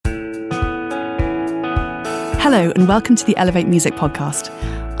Hello and welcome to the Elevate Music Podcast.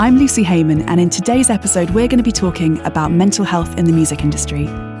 I'm Lucy Heyman, and in today's episode we're going to be talking about mental health in the music industry.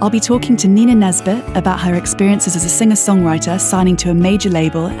 I'll be talking to Nina Nesbitt about her experiences as a singer-songwriter signing to a major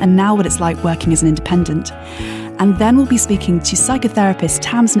label and now what it's like working as an independent. And then we'll be speaking to psychotherapist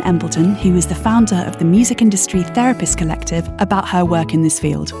Tamsin Empleton, who is the founder of the Music Industry Therapist Collective, about her work in this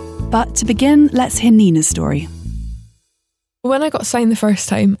field. But to begin, let's hear Nina's story. When I got signed the first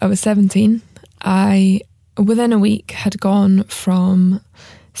time, I was 17. I, within a week, had gone from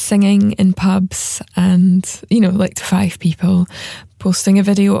singing in pubs and, to 5 people, posting a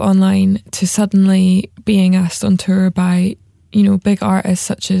video online, to suddenly being asked on tour by, big artists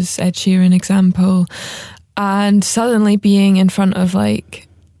such as Ed Sheeran, example, and suddenly being in front of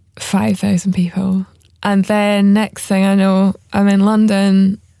 5,000 people. And then next thing I know, I'm in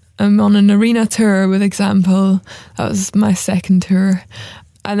London, I'm on an arena tour with Example. That was my second tour.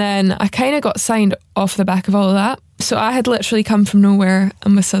 And then I kind of got signed off the back of all of that. So I had literally come from nowhere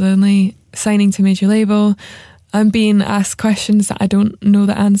and was suddenly signing to a major label. I'm being asked questions that I don't know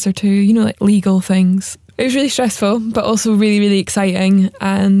the answer to, legal things. It was really stressful, but also really, really exciting.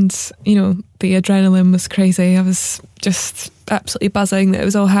 And, the adrenaline was crazy. I was just absolutely buzzing that it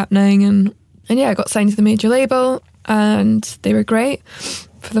was all happening. And yeah, I got signed to the major label and they were great.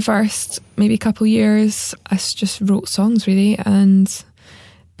 For the first maybe couple years, I just wrote songs really and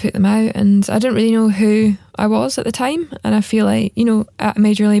put them out, and I didn't really know who I was at the time. And I feel like, at a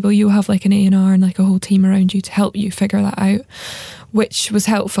major label you'll have an A&R and a whole team around you to help you figure that out, which was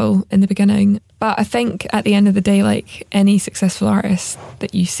helpful in the beginning. But I think at the end of the day, any successful artist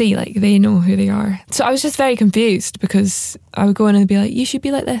that you see, they know who they are. So I was just very confused because I would go in and be like, you should be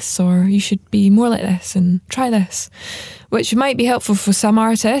like this, or you should be more like this and try this, which might be helpful for some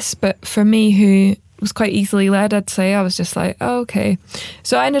artists, but for me, who was quite easily led, I'd say, I was just like, oh, okay.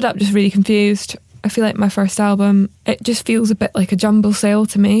 So I ended up just really confused. I feel like my first album, it just feels a bit like a jumble sale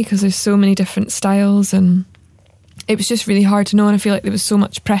to me because there's so many different styles, and it was just really hard to know. And I feel like there was so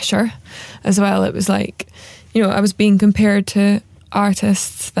much pressure as well. It was I was being compared to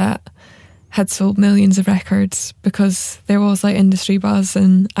artists that had sold millions of records because there was industry buzz,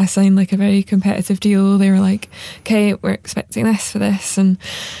 and I signed a very competitive deal. They were like, okay, we're expecting this for this. And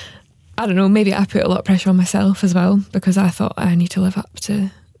I don't know, maybe I put a lot of pressure on myself as well because I thought I need to live up to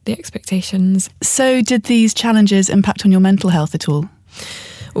the expectations. So did these challenges impact on your mental health at all?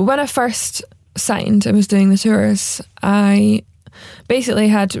 Well, when I first signed and was doing the tours, I basically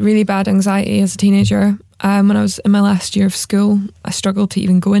had really bad anxiety as a teenager. When I was in my last year of school, I struggled to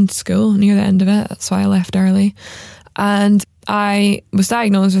even go into school near the end of it. That's why I left early. And I was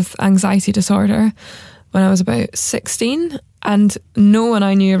diagnosed with anxiety disorder when I was about 16, and no one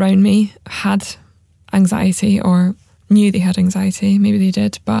I knew around me had anxiety or knew they had anxiety. Maybe they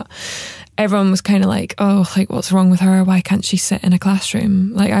did, but everyone was kind of what's wrong with her? Why can't she sit in a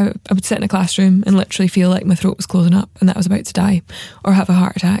classroom? I would sit in a classroom and literally feel like my throat was closing up and that I was about to die or have a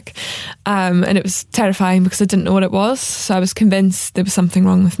heart attack. And it was terrifying because I didn't know what it was. So I was convinced there was something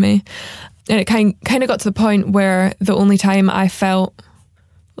wrong with me. And it kind of got to the point where the only time I felt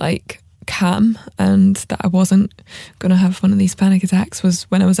calm and that I wasn't going to have one of these panic attacks was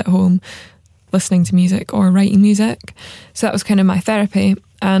when I was at home listening to music or writing music. So that was kind of my therapy,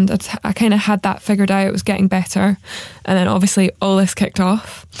 and I kind of had that figured out. It was getting better, and then obviously all this kicked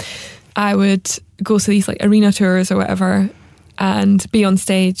off. I would go to these arena tours or whatever and be on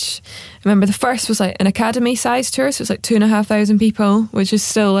stage. I remember the first was an academy size tour, so it was 2,500 people, which is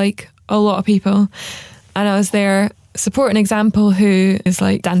still a lot of people, and I was there supporting Example, who is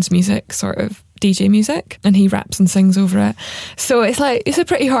dance music, sort of DJ music, and he raps and sings over it. So it's a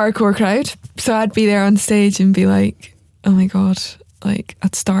pretty hardcore crowd. So I'd be there on stage and be like, oh my God,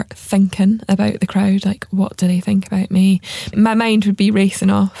 I'd start thinking about the crowd, what do they think about me? My mind would be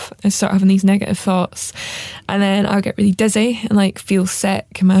racing off and start having these negative thoughts, and then I'd get really dizzy and feel sick,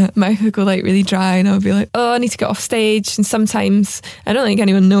 and my mouth would go really dry, and I would be like, oh, I need to get off stage. And sometimes, I don't think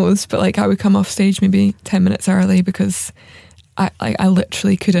anyone knows, but I would come off stage maybe 10 minutes early because I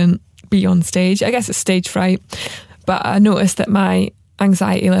literally couldn't be on stage. I guess it's stage fright, but I noticed that my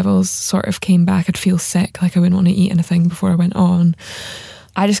anxiety levels sort of came back. I'd feel sick, I wouldn't want to eat anything before I went on.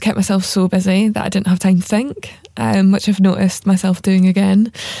 I just kept myself so busy that I didn't have time to think, which I've noticed myself doing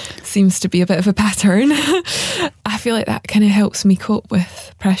again. Seems to be a bit of a pattern. I feel like that kind of helps me cope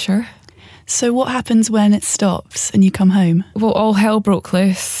with pressure. So what happens when it stops and you come home? Well, all hell broke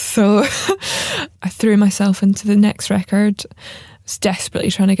loose. So I threw myself into the next record. I was desperately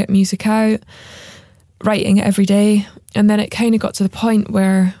trying to get music out, writing it every day. And then it kind of got to the point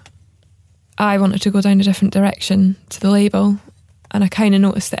where I wanted to go down a different direction to the label. And I kind of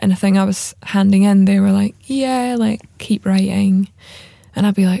noticed that anything I was handing in, they were like, yeah, like, keep writing. And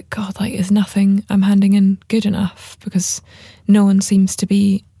I'd be like, God, like, is nothing I'm handing in good enough? Because no one seems to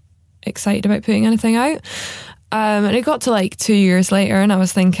be excited about putting anything out. And it got to like 2 years later, and I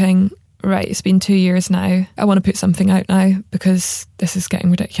was thinking, right, it's been 2 years now. I want to put something out now because this is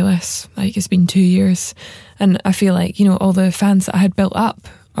getting ridiculous. Like, it's been 2 years. And I feel like, you know, all the fans that I had built up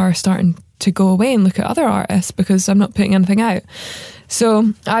are starting to go away and look at other artists because I'm not putting anything out.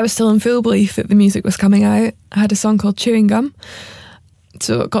 So I was still in full belief that the music was coming out. I had a song called Chewing Gum.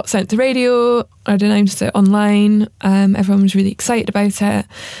 So it got sent to radio. I'd announced it online. Everyone was really excited about it.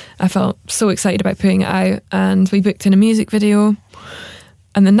 I felt so excited about putting it out, and we booked in a music video.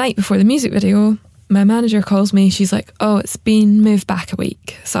 And the night before the music video, my manager calls me. She's like, oh, it's been moved back a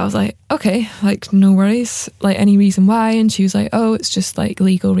week. So I was like, okay, like, no worries. Like, any reason why? And she was like, oh, it's just like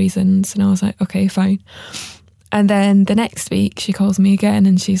legal reasons. And I was like, okay, fine. And then the next week she calls me again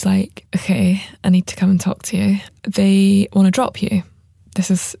and she's like, okay, I need to come and talk to you. They want to drop you. This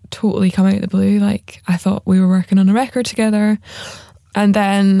has totally come out of the blue. Like, I thought we were working on a record together. And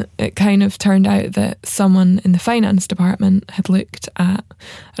then it kind of turned out that someone in the finance department had looked at,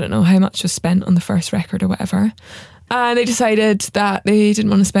 I don't know how much was spent on the first record or whatever. And they decided that they didn't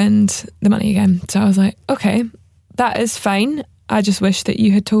want to spend the money again. So I was like, okay, that is fine. I just wish that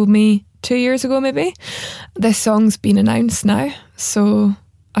you had told me 2 years ago, maybe. This song's been announced now. So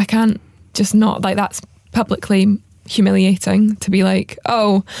I can't just not, like, that's publicly humiliating to be like,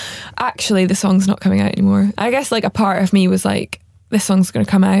 oh, actually the song's not coming out anymore. I guess like a part of me was like, this song's going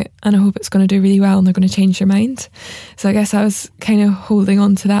to come out and I hope it's going to do really well and they're going to change their mind. So I guess I was kind of holding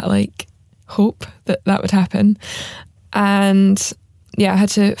on to that like hope that that would happen. And yeah, I had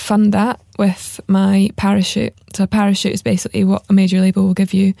to fund that with my parachute. So a parachute is basically what a major label will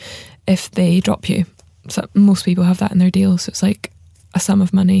give you if they drop you. So most people have that in their deal. So it's like a sum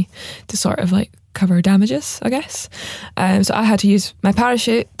of money to sort of like cover damages, I guess. So I had to use my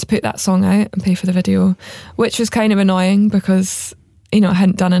parachute to put that song out and pay for the video, which was kind of annoying because, you know, I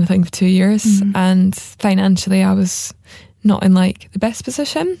hadn't done anything for 2 years and financially I was not in like the best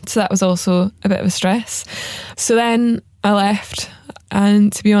position. So that was also a bit of a stress. So then I left,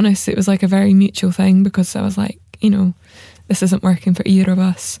 and to be honest, it was like a very mutual thing because I was like, you know, this isn't working for either of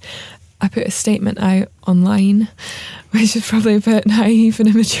us. I put a statement out online, which is probably a bit naive and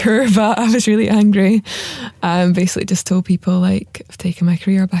immature, but I was really angry. Basically just told people like, I've taken my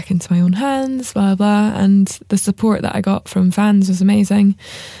career back into my own hands, blah, blah. And the support that I got from fans was amazing.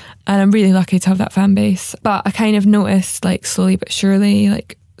 And I'm really lucky to have that fan base. But I kind of noticed like slowly but surely,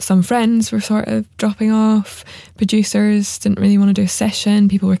 like some friends were sort of dropping off. Producers didn't really want to do a session.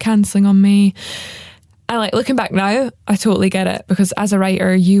 People were cancelling on me. And like looking back now, I totally get it, because as a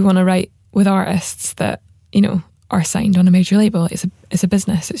writer, you want to write with artists that, you know, are signed on a major label. It's a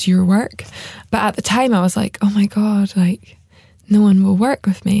business, it's your work. But at the time I was like, oh my God, like no one will work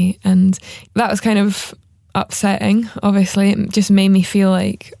with me. And that was kind of upsetting, obviously. It just made me feel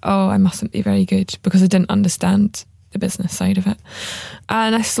like, oh, I mustn't be very good because I didn't understand the business side of it.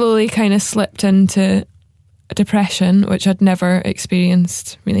 And I slowly kind of slipped into depression, which I'd never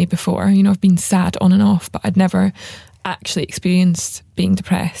experienced really before. You know, I've been sad on and off, but I'd never actually experienced being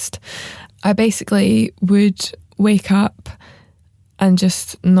depressed. I basically would wake up and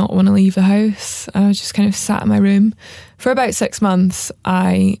just not want to leave the house. I was just kind of sat in my room. For about 6 months,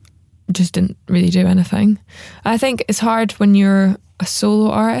 I just didn't really do anything. I think it's hard when you're a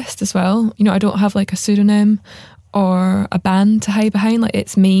solo artist as well. You know, I don't have like a pseudonym or a band to hide behind. Like,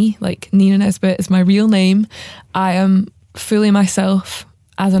 it's me, like Nina Nesbitt is my real name. I am fully myself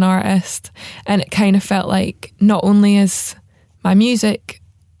as an artist, and it kind of felt like not only is my music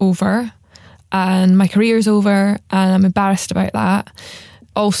over and my career's over and I'm embarrassed about that,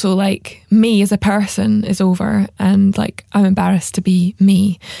 also like me as a person is over and like I'm embarrassed to be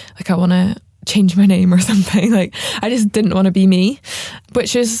me. Like, I want to change my name or something. Like, I just didn't want to be me,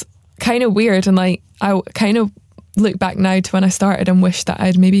 which is kind of weird. And like, I kind of look back now to when I started and wish that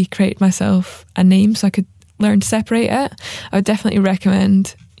I'd maybe created myself a name so I could learn to separate it. I would definitely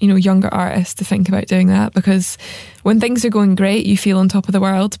recommend, you know, younger artists to think about doing that, because when things are going great, you feel on top of the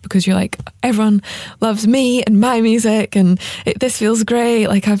world because you're like, everyone loves me and my music and this feels great.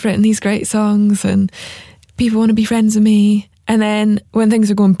 Like, I've written these great songs and people want to be friends with me. And then when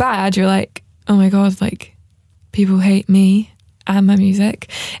things are going bad, you're like, oh my God, like people hate me and my music.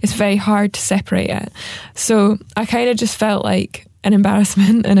 It's very hard to separate it. So I kind of just felt like an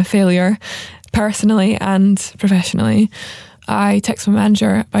embarrassment and a failure, personally and professionally. I texted my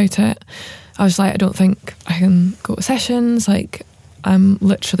manager about it. I was like, I don't think I can go to sessions. Like, I'm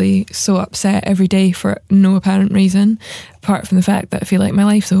literally so upset every day for no apparent reason, apart from the fact that I feel like my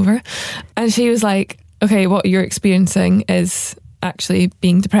life's over. And she was like, okay, what you're experiencing is actually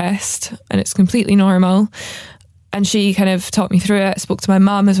being depressed, and it's completely normal. And she kind of talked me through it, spoke to my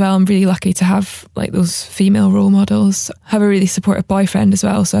mum as well. I'm really lucky to have like those female role models. I have a really supportive boyfriend as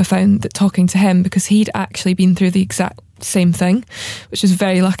well, so I found that talking to him, because he'd actually been through the exact same thing, which was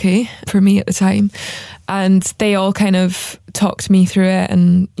very lucky for me at the time. And they all kind of talked me through it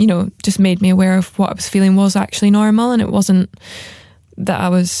and, you know, just made me aware of what I was feeling was actually normal, and it wasn't that I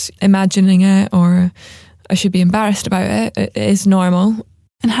was imagining it or I should be embarrassed about it. It is normal.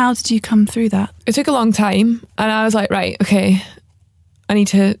 And how did you come through that? It took a long time, and I was like, right, okay, I need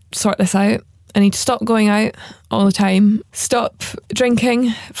to sort this out. I need to stop going out all the time, stop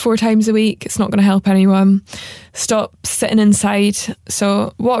drinking 4 times a week. It's not going to help anyone. Stop sitting inside.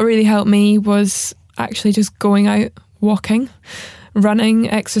 So what really helped me was actually just going out, walking, running,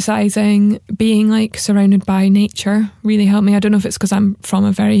 exercising, being like surrounded by nature really helped me. I don't know if it's because I'm from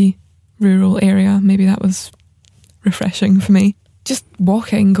a very rural area. Maybe that was refreshing for me. Just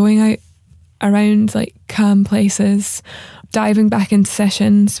walking, going out around like calm places, diving back into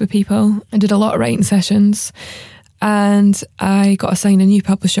sessions with people. I did a lot of writing sessions, and I got assigned a new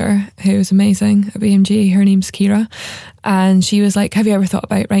publisher who was amazing at BMG. Her name's Kira, and she was like, have you ever thought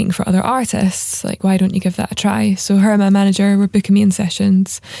about writing for other artists? Like, why don't you give that a try? So her and my manager were booking me in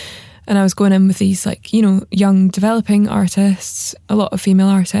sessions, and I was going in with these like, you know, young developing artists, a lot of female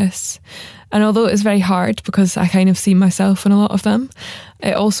artists. And although it was very hard because I kind of see myself in a lot of them,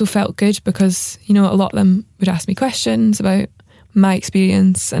 it also felt good because, you know, a lot of them would ask me questions about my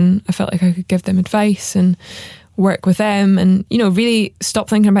experience, and I felt like I could give them advice and work with them and, you know, really stop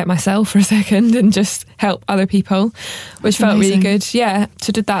thinking about myself for a second and just help other people, which felt really good. Yeah,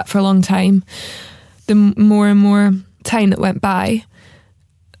 so did that for a long time. The more and more time that went by,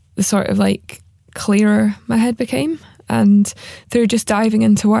 the sort of like clearer my head became. And through just diving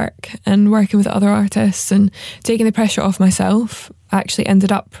into work and working with other artists and taking the pressure off myself, I actually ended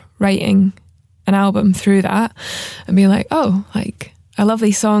up writing an album through that and being like, oh, like, I love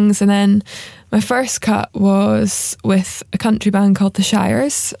these songs. And then my first cut was with a country band called The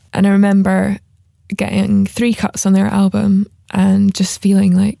Shires. And I remember getting 3 cuts on their album and just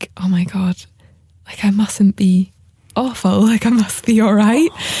feeling like, oh my God, like I mustn't be awful, like I must be all right.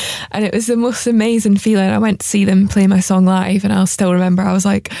 And it was the most amazing feeling. I went to see them play my song live, and I'll still remember I was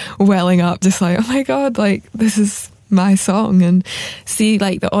like welling up, just like, oh my God, like this is my song, and see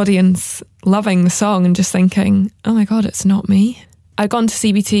like the audience loving the song and just thinking, oh my God, it's not me. I'd gone to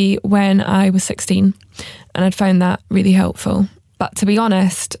CBT when I was 16, and I'd found that really helpful. But to be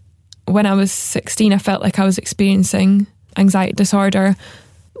honest, when I was 16, I felt like I was experiencing anxiety disorder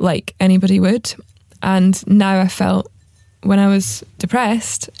like anybody would. And now I felt, when I was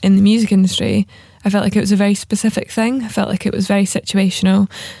depressed in the music industry, I felt like it was a very specific thing. I felt like it was very situational,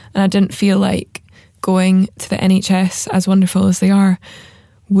 and I didn't feel like going to the NHS, as wonderful as they are,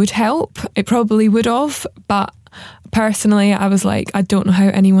 would help. It probably would have, but personally I was like, I don't know how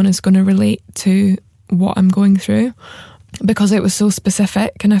anyone is going to relate to what I'm going through, because it was so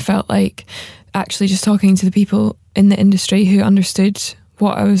specific. And I felt like actually just talking to the people in the industry who understood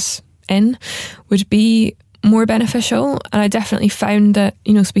what I was in would be more beneficial. And I definitely found that,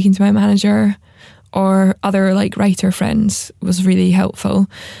 you know, speaking to my manager or other like writer friends was really helpful.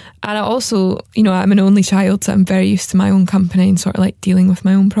 And I also, you know, I'm an only child, so I'm very used to my own company and sort of like dealing with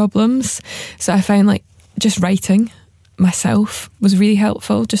my own problems. So I found like just writing myself was really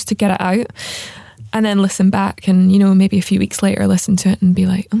helpful, just to get it out and then listen back and, you know, maybe a few weeks later listen to it and be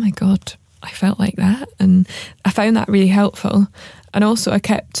like, oh my God, I felt like that. And I found that really helpful. And also I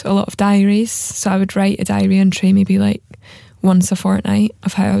kept a lot of diaries, so I would write a diary entry maybe like once a fortnight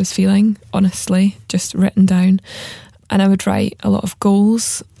of how I was feeling, honestly, just written down. And I would write a lot of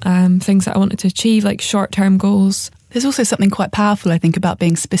goals, things that I wanted to achieve, like short-term goals. There's also something quite powerful, I think, about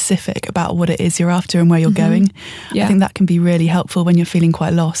being specific about what it is you're after and where you're going. Yeah. I think that can be really helpful when you're feeling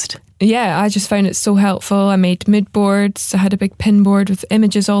quite lost. Yeah, I just found it so helpful. I made mood boards. I had a big pin board with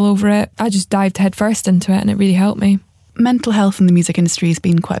images all over it. I just dived headfirst into it, and it really helped me. Mental health in the music industry has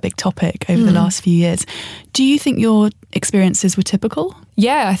been quite a big topic over the last few years. Do you think your experiences were typical?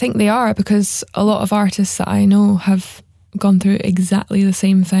 Yeah, I think they are, because a lot of artists that I know have gone through exactly the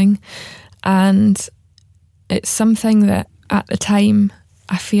same thing. And it's something that at the time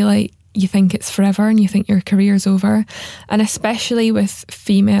I feel like you think it's forever and you think your career's over. And especially with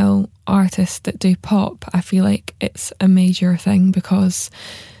female artists that do pop, I feel like it's a major thing because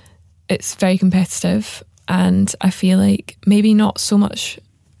it's very competitive. And I feel like maybe not so much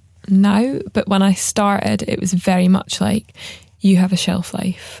now, but when I started, it was very much like you have a shelf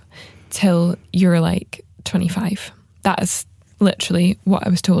life till you're like 25. That is literally what I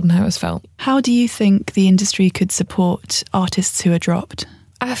was told and how I was felt. How do you think the industry could support artists who are dropped?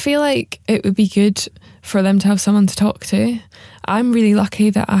 I feel like it would be good for them to have someone to talk to. I'm really lucky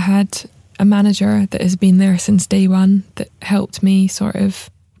that I had a manager that has been there since day one that helped me sort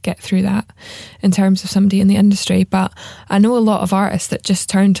of get through that in terms of somebody in the industry. But I know a lot of artists that just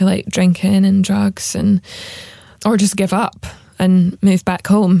turn to like drinking and drugs or just give up and move back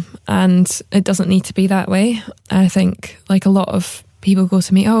home, and it doesn't need to be that way. I think like a lot of people go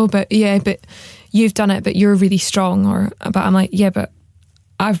to me, oh, but you've done it, but you're really strong, but I'm like, yeah, but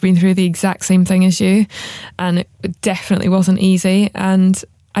I've been through the exact same thing as you, and it definitely wasn't easy. And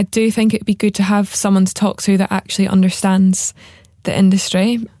I do think it'd be good to have someone to talk to that actually understands the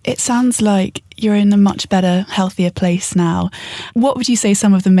industry. It sounds like you're in a much better, healthier place now. What would you say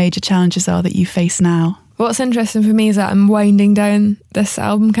some of the major challenges are that you face now? What's interesting for me is that I'm winding down this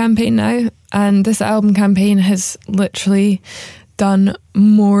album campaign now, and this album campaign has literally done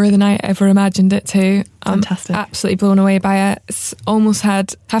more than I ever imagined it to. Fantastic. I'm absolutely blown away by it. It's almost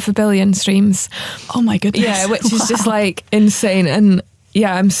had 500 million streams. Oh my goodness. Yeah, which is just like insane. And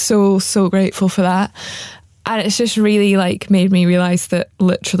yeah, I'm so grateful for that. And it's just really like made me realise that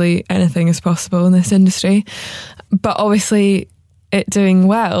literally anything is possible in this industry. But obviously it doing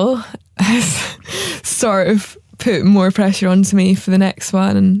well has sort of put more pressure onto me for the next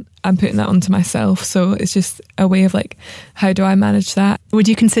one, and I'm putting that onto myself. So it's just a way of like, how do I manage that? Would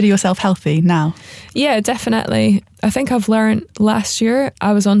you consider yourself healthy now? Yeah, definitely. I think I've learned last year,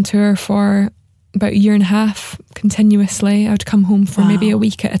 I was on tour for about a year and a half continuously. I would come home for maybe a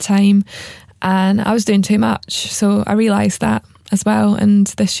week at a time, and I was doing too much. So I realised that as well. And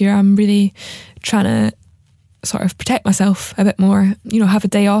this year I'm really trying to sort of protect myself a bit more, have a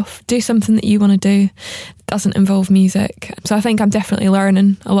day off, do something that you want to do that doesn't involve music. So I think I'm definitely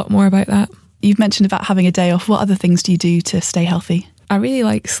learning a lot more about that. You've mentioned about having a day off. What other things do you do to stay healthy? I really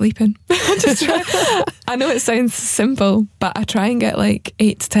like sleeping. I know it sounds simple, but I try and get like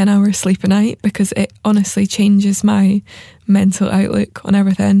 8 to 10 hours sleep a night because it honestly changes my mental outlook on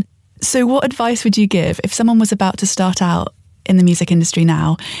everything. So what advice would you give if someone was about to start out in the music industry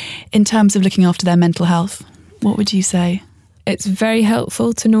now in terms of looking after their mental health? What would you say? It's very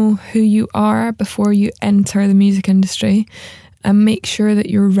helpful to know who you are before you enter the music industry and make sure that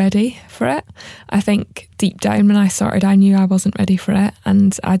you're ready for it. I think deep down when I started, I knew I wasn't ready for it,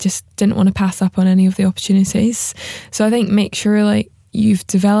 and I just didn't want to pass up on any of the opportunities. So I think make sure like you've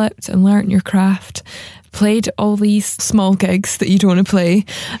developed and learnt your craft, played all these small gigs that you don't want to play,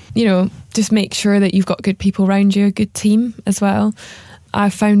 just make sure that you've got good people around you, a good team as well. I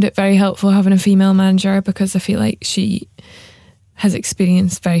found it very helpful having a female manager because I feel like she has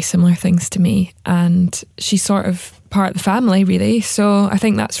experienced very similar things to me, and she's sort of part of the family really. So I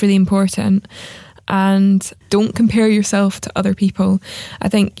think that's really important. And don't compare yourself to other people. I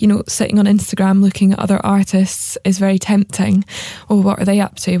think, sitting on Instagram looking at other artists is very tempting. Oh, what are they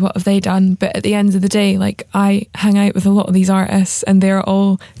up to? What have they done? But at the end of the day, like I hang out with a lot of these artists and they're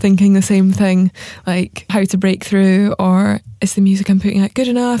all thinking the same thing, like how to break through, or is the music I'm putting out good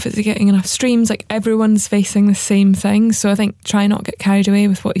enough? Is it getting enough streams? Like everyone's facing the same thing. So I think try not get carried away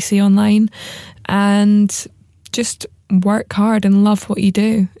with what you see online, and just work hard and love what you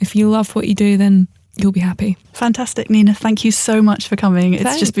do. If you love what you do, then you'll be happy. Fantastic, Nina. Thank you so much for coming.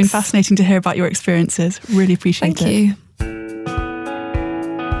 It's just been fascinating to hear about your experiences. Really appreciate it. Thank you.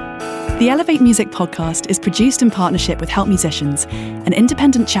 The Elevate Music podcast is produced in partnership with Help Musicians, an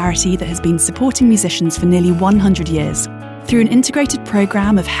independent charity that has been supporting musicians for nearly 100 years. Through an integrated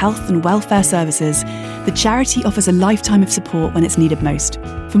programme of health and welfare services, the charity offers a lifetime of support when it's needed most.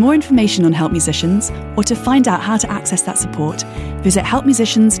 For more information on Help Musicians, or to find out how to access that support, visit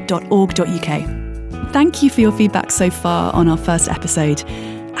helpmusicians.org.uk. Thank you for your feedback so far on our first episode.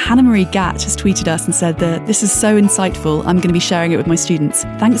 Hannah Marie Gatt has tweeted us and said that this is so insightful, I'm going to be sharing it with my students.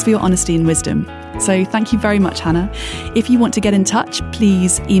 Thanks for your honesty and wisdom. So thank you very much, Hannah. If you want to get in touch,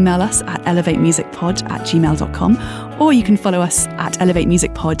 please email us at elevatemusicpod@gmail.com, or you can follow us at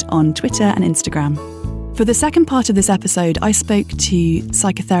elevatemusicpod on Twitter and Instagram. For the second part of this episode, I spoke to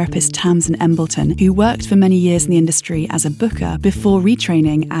psychotherapist Tamsin Embleton, who worked for many years in the industry as a booker before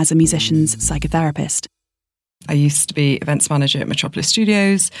retraining as a musician's psychotherapist. I used to be events manager at Metropolis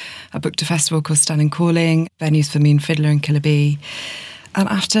Studios. I booked a festival called Standing Calling, venues for Mean Fiddler and Killer Bee. And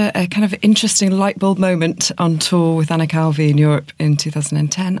after a kind of interesting light bulb moment on tour with Anna Calvi in Europe in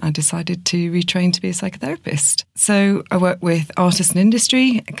 2010, I decided to retrain to be a psychotherapist. So I work with artists and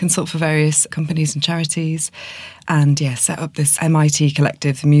industry, consult for various companies and charities, and set up this MIT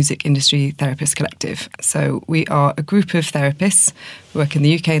collective, the Music Industry Therapist Collective. So we are a group of therapists who work in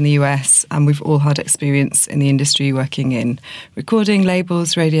the UK and the US, and we've all had experience in the industry working in recording,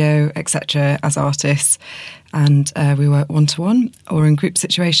 labels, radio, etc. as artists. And we work one-to-one or in group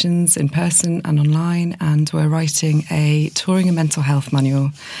situations, in person and online. And we're writing a touring and mental health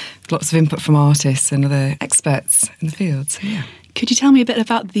manual with lots of input from artists and other experts in the field. So, yeah. Could you tell me a bit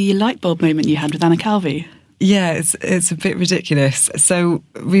about the light bulb moment you had with Anna Calvi? Yeah, it's a bit ridiculous. So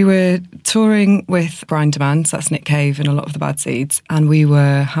we were touring with Brian Demand, that's Nick Cave and a lot of the Bad Seeds, and we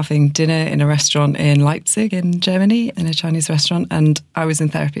were having dinner in a restaurant in Leipzig in Germany, in a Chinese restaurant, and I was in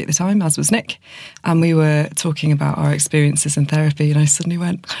therapy at the time, as was Nick, and we were talking about our experiences in therapy, and I suddenly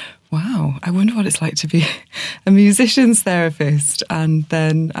went, wow, I wonder what it's like to be a musician's therapist. And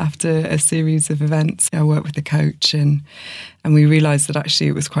then after a series of events, I worked with the coach and we realised that actually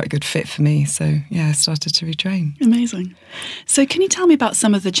it was quite a good fit for me. So, I started to retrain. Amazing. So can you tell me about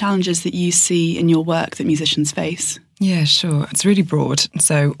some of the challenges that you see in your work that musicians face? Yeah, sure. It's really broad.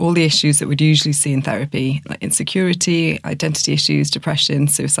 So all the issues that we'd usually see in therapy, like insecurity, identity issues, depression,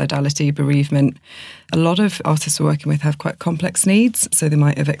 suicidality, bereavement. A lot of artists we're working with have quite complex needs. So they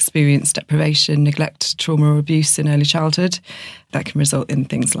might have experienced deprivation, neglect, trauma or abuse in early childhood. That can result in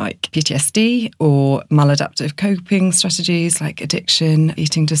things like PTSD or maladaptive coping strategies like addiction,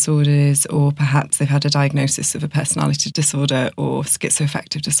 eating disorders, or perhaps they've had a diagnosis of a personality disorder or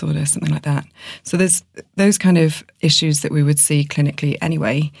schizoaffective disorder, something like that. So there's those kind of issues that we would see clinically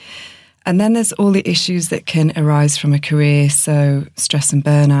anyway. And then there's all the issues that can arise from a career, so stress and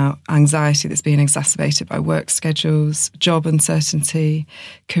burnout, anxiety that's being exacerbated by work schedules, job uncertainty,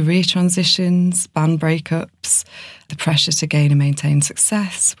 career transitions, band breakups, the pressure to gain and maintain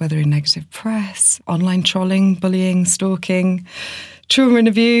success, whether in negative press, online trolling, bullying, stalking, trauma and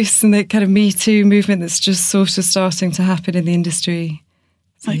abuse, and the kind of Me Too movement that's just sort of starting to happen in the industry.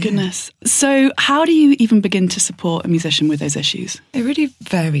 My goodness. So how do you even begin to support a musician with those issues? It really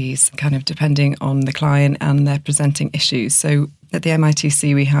varies, kind of depending on the client and their presenting issues. So at the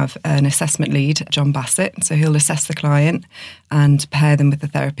MITC, we have an assessment lead, John Bassett. So he'll assess the client and pair them with a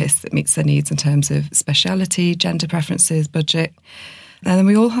therapist that meets their needs in terms of speciality, gender preferences, budget. And then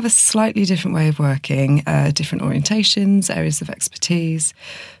we all have a slightly different way of working, different orientations, areas of expertise.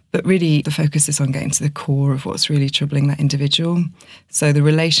 But really, the focus is on getting to the core of what's really troubling that individual. So the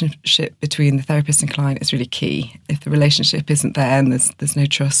relationship between the therapist and client is really key. If the relationship isn't there and there's no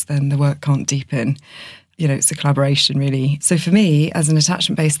trust, then the work can't deepen. It's a collaboration, really. So for me, as an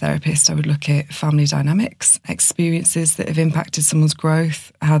attachment-based therapist, I would look at family dynamics, experiences that have impacted someone's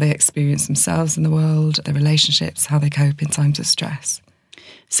growth, how they experience themselves in the world, their relationships, how they cope in times of stress.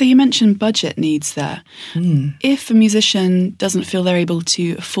 So you mentioned budget needs there. If a musician doesn't feel they're able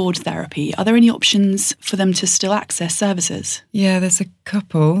to afford therapy, are there any options for them to still access services? Yeah, there's a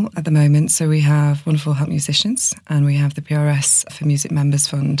couple at the moment. So we have Wonderful Help Musicians and we have the PRS for Music Members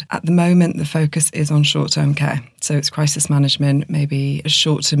Fund. At the moment, the focus is on short-term care. So it's crisis management, maybe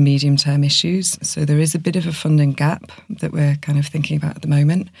short to medium-term issues. So there is a bit of a funding gap that we're kind of thinking about at the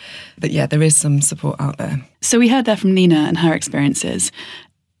moment. But yeah, there is some support out there. So we heard there from Nina and her experiences.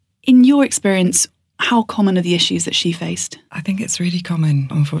 In your experience, how common are the issues that she faced? I think it's really common,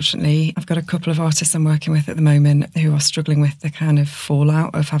 unfortunately. I've got a couple of artists I'm working with at the moment who are struggling with the kind of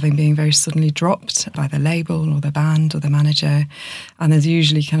fallout of having been very suddenly dropped by their label or their band or their manager. And there's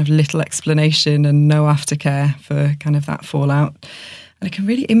usually kind of little explanation and no aftercare for kind of that fallout. And it can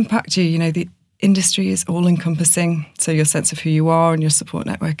really impact you. The industry is all-encompassing, so your sense of who you are and your support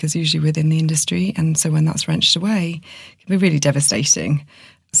network is usually within the industry. And so when that's wrenched away, it can be really devastating.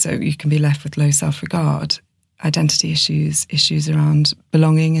 So you can be left with low self-regard, identity issues around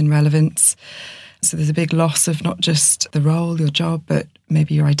belonging and relevance. So there's a big loss of not just the role, your job, but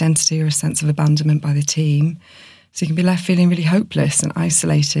maybe your identity or a sense of abandonment by the team. So you can be left feeling really hopeless and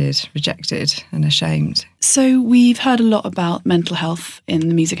isolated, rejected and ashamed. So we've heard a lot about mental health in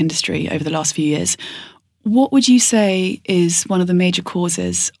the music industry over the last few years. What would you say is one of the major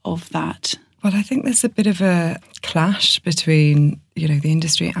causes of that? Well, I think there's a bit of a clash between, the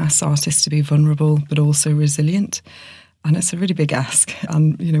industry asks artists to be vulnerable but also resilient. And it's a really big ask.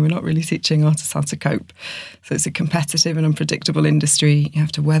 And, we're not really teaching artists how to cope. So it's a competitive and unpredictable industry. You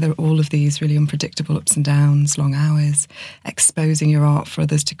have to weather all of these really unpredictable ups and downs, long hours, exposing your art for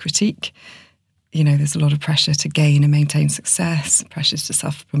others to critique. There's a lot of pressure to gain and maintain success, pressures to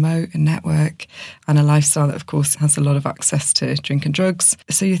self-promote and network, and a lifestyle that, of course, has a lot of access to drink and drugs.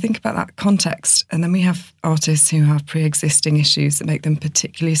 So you think about that context, and then we have artists who have pre-existing issues that make them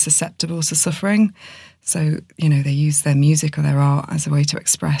particularly susceptible to suffering. So, they use their music or their art as a way to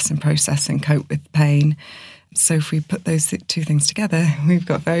express and process and cope with pain. So if we put those two things together, we've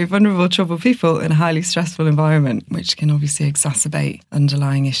got very vulnerable, troubled people in a highly stressful environment, which can obviously exacerbate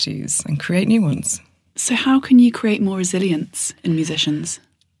underlying issues and create new ones. So how can you create more resilience in musicians?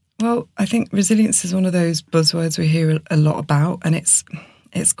 Well, I think resilience is one of those buzzwords we hear a lot about, and it's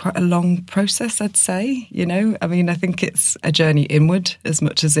quite a long process, I'd say. I think it's a journey inward as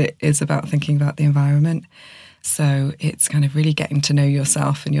much as it is about thinking about the environment. So it's kind of really getting to know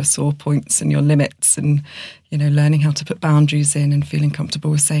yourself and your sore points and your limits, and, learning how to put boundaries in and feeling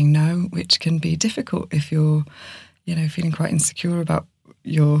comfortable with saying no, which can be difficult if you're, feeling quite insecure about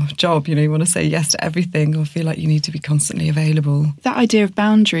your job. You want to say yes to everything or feel like you need to be constantly available. That idea of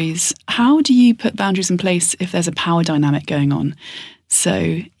boundaries, how do you put boundaries in place if there's a power dynamic going on?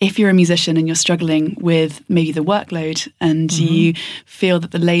 So if you're a musician and you're struggling with maybe the workload and you feel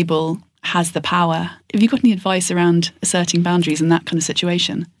that the label has the power, have you got any advice around asserting boundaries in that kind of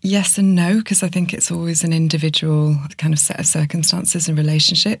situation? Yes and no, because I think it's always an individual kind of set of circumstances and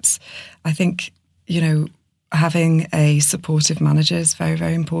relationships. I think, having a supportive manager is very,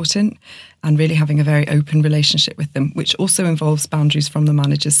 very important, and really having a very open relationship with them, which also involves boundaries from the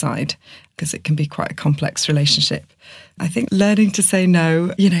manager's side, because it can be quite a complex relationship. I think learning to say no,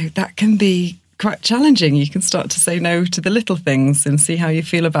 that can be quite challenging. You can start to say no to the little things and see how you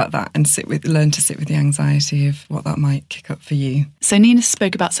feel about that, and learn to sit with the anxiety of what that might kick up for you. So Nina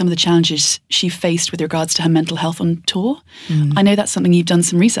spoke about some of the challenges she faced with regards to her mental health on tour. I know that's something you've done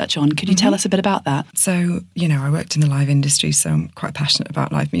some research on. Could you tell us a bit about that? So, I worked in the live industry, so I'm quite passionate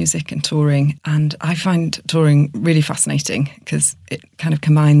about live music and touring. And I find touring really fascinating because it kind of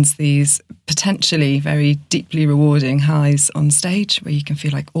combines these potentially very deeply rewarding highs on stage where you can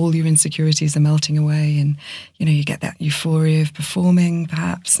feel like all your insecurities are melting away, and you get that euphoria of performing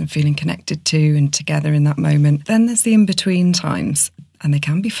perhaps and feeling connected to and together in that moment. Then there's the in-between times, and they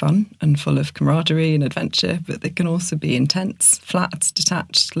can be fun and full of camaraderie and adventure, but they can also be intense, flat,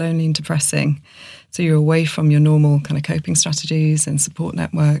 detached, lonely and depressing. So you're away from your normal kind of coping strategies and support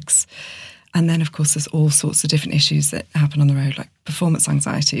networks. And then, of course, there's all sorts of different issues that happen on the road, like performance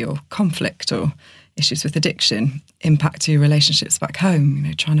anxiety or conflict or issues with addiction, impact to your relationships back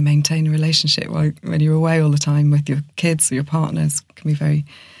home. Trying to maintain a relationship when you're away all the time with your kids or your partners can be very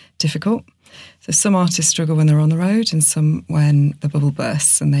difficult. So some artists struggle when they're on the road, and some when the bubble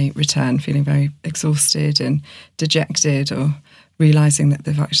bursts and they return feeling very exhausted and dejected, or realising that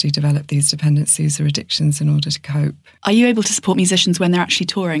they've actually developed these dependencies or addictions in order to cope. Are you able to support musicians when they're actually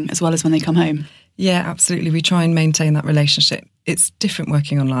touring as well as when they come home? Yeah, absolutely. We try and maintain that relationship. It's different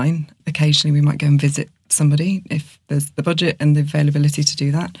working online. Occasionally we might go and visit somebody if there's the budget and the availability to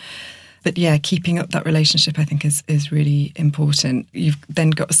do that. But yeah, keeping up that relationship, I think, is really important. You've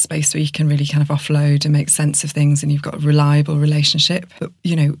then got a space where you can really kind of offload and make sense of things, and you've got a reliable relationship. But,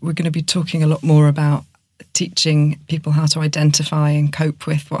 we're going to be talking a lot more about teaching people how to identify and cope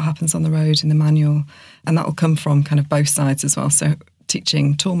with what happens on the road in the manual. And that will come from kind of both sides as well. So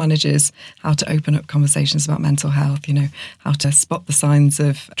teaching tour managers how to open up conversations about mental health, how to spot the signs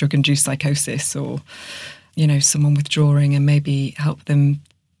of drug-induced psychosis or, someone withdrawing, and maybe help them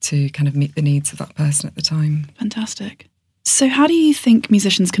to kind of meet the needs of that person at the time. Fantastic. So how do you think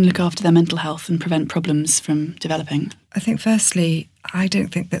musicians can look after their mental health and prevent problems from developing? I think firstly, I don't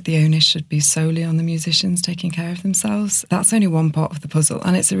think that the onus should be solely on the musicians taking care of themselves. That's only one part of the puzzle,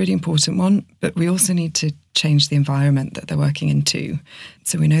 and it's a really important one, but we also need to change the environment that they're working into.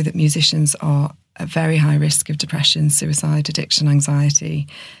 So we know that musicians are at very high risk of depression, suicide, addiction, anxiety.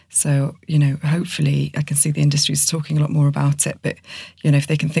 So, hopefully I can see the industry is talking a lot more about it, but, if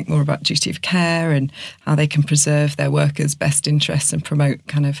they can think more about duty of care and how they can preserve their workers' best interests and promote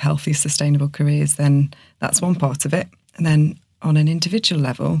kind of healthy, sustainable careers, then that's one part of it. And then on an individual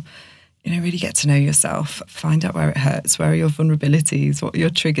level, really get to know yourself, find out where it hurts, where are your vulnerabilities, what are your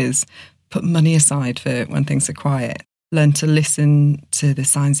triggers, put money aside for when things are quiet. Learn to listen to the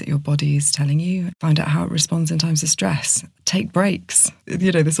signs that your body is telling you. Find out how it responds in times of stress. Take breaks.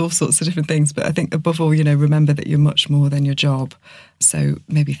 There's all sorts of different things. But I think above all, remember that you're much more than your job. So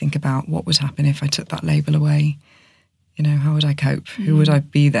maybe think about what would happen if I took that label away. How would I cope? Who would I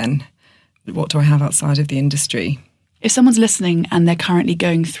be then? What do I have outside of the industry? If someone's listening and they're currently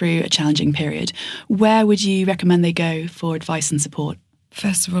going through a challenging period, where would you recommend they go for advice and support?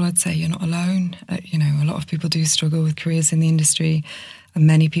 First of all, I'd say you're not alone. A lot of people do struggle with careers in the industry, and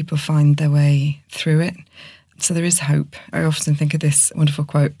many people find their way through it. So there is hope. I often think of this wonderful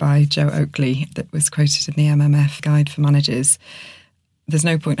quote by Joe Oakley that was quoted in the MMF Guide for Managers. There's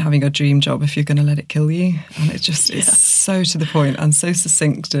no point having a dream job if you're going to let it kill you. And it just is so to the point and so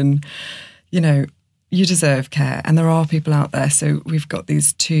succinct. And, you deserve care, and there are people out there. So we've got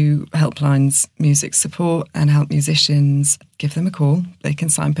these 2 helplines, music support and help musicians. Give them a call. They can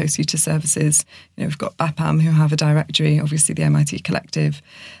signpost you to services. We've got BAPAM, who have a directory, obviously the MIT Collective,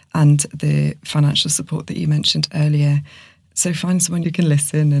 and the financial support that you mentioned earlier. So find someone who can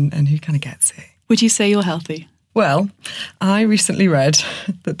listen and who kind of gets it. Would you say you're healthy? Well, I recently read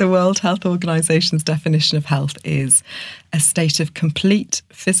that the World Health Organization's definition of health is a state of complete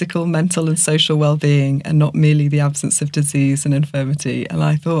physical, mental and social well-being, and not merely the absence of disease and infirmity. And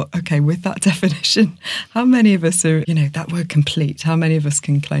I thought, okay, with that definition, how many of us are, that word complete, how many of us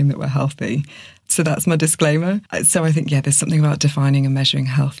can claim that we're healthy? So that's my disclaimer. So I think, there's something about defining and measuring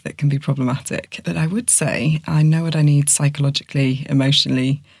health that can be problematic. But I would say I know what I need psychologically,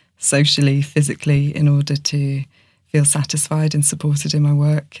 emotionally, socially, physically, in order to feel satisfied and supported in my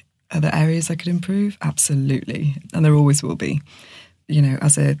work. Are there areas I could improve? Absolutely. And there always will be.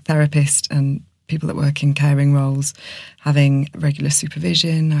 As a therapist and people that work in caring roles, having regular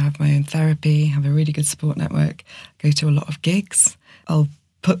supervision, I have my own therapy, have a really good support network, go to a lot of gigs. I'll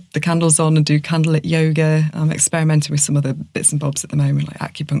put the candles on and do candlelit yoga. I'm experimenting with some other bits and bobs at the moment, like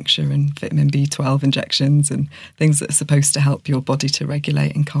acupuncture and vitamin B12 injections and things that are supposed to help your body to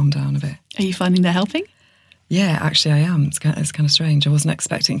regulate and calm down a bit. Are you finding they're helping? Yeah, actually I am. It's kind of strange. I wasn't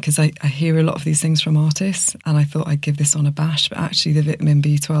expecting, because I hear a lot of these things from artists, and I thought I'd give this on a bash, but actually the vitamin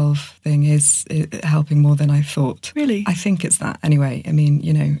B12 thing is helping more than I thought. Really? I think it's that. Anyway, I mean,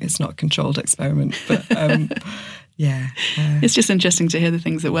 it's not a controlled experiment, but yeah. It's just interesting to hear the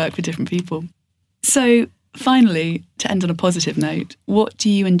things that work for different people. So finally, to end on a positive note, what do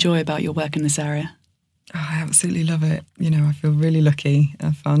you enjoy about your work in this area? Oh, I absolutely love it. I feel really lucky.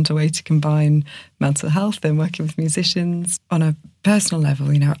 I've found a way to combine mental health and working with musicians. On a personal level,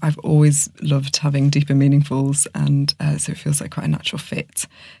 I've always loved having deeper meaningfuls, and so it feels like quite a natural fit.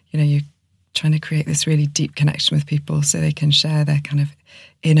 You're trying to create this really deep connection with people so they can share their kind of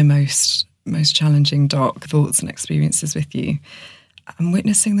innermost, most challenging, dark thoughts and experiences with you. I'm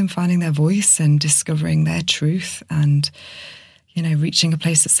witnessing them finding their voice and discovering their truth and, reaching a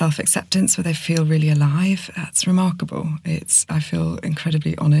place of self-acceptance where they feel really alive. That's remarkable. I feel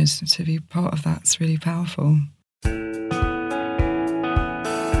incredibly honoured to be part of that. It's really powerful.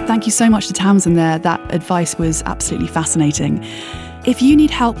 Thank you so much to Tamsin there. That advice was absolutely fascinating. If you need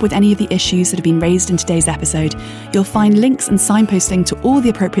help with any of the issues that have been raised in today's episode, you'll find links and signposting to all the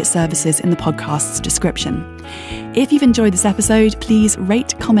appropriate services in the podcast's description. If you've enjoyed this episode, please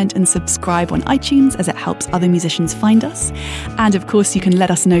rate, comment and subscribe on iTunes, as it helps other musicians find us. And of course, you can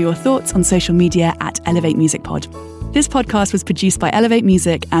let us know your thoughts on social media at Elevate Music Pod. This podcast was produced by Elevate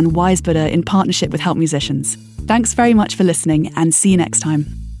Music and Wise Buddha in partnership with Help Musicians. Thanks very much for listening, and see you next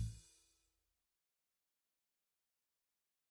time.